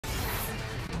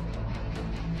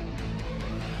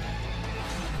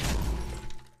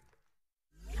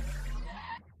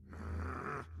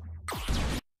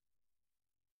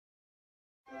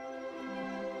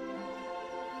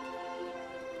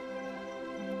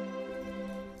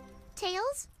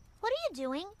Tails, what are you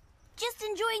doing? Just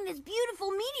enjoying this beautiful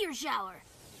meteor shower.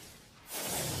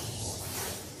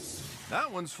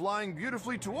 That one's flying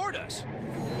beautifully toward us.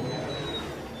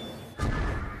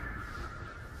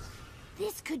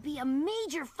 This could be a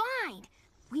major find.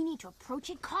 We need to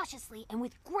approach it cautiously and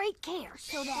with great care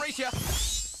so that... Brace ya!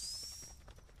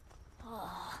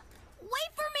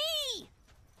 Wait for me!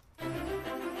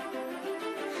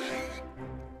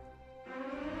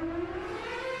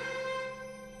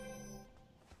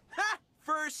 Ha!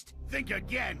 First, Think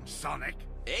again, Sonic.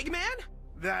 Eggman?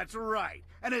 That's right.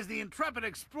 And as the intrepid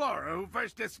explorer who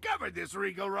first discovered this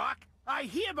regal rock, I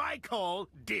hereby call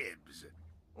dibs.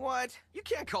 What? You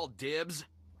can't call dibs.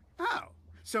 Oh,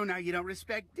 so now you don't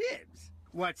respect dibs.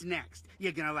 What's next?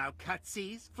 You gonna allow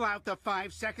cutsies, flout the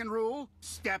 5-second rule,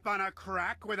 step on a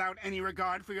crack without any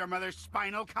regard for your mother's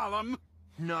spinal column?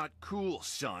 Not cool,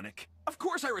 Sonic. Of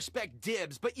course I respect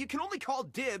dibs, but you can only call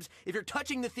dibs if you're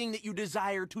touching the thing that you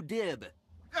desire to dib.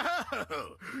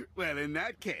 Oh, well, in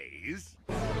that case...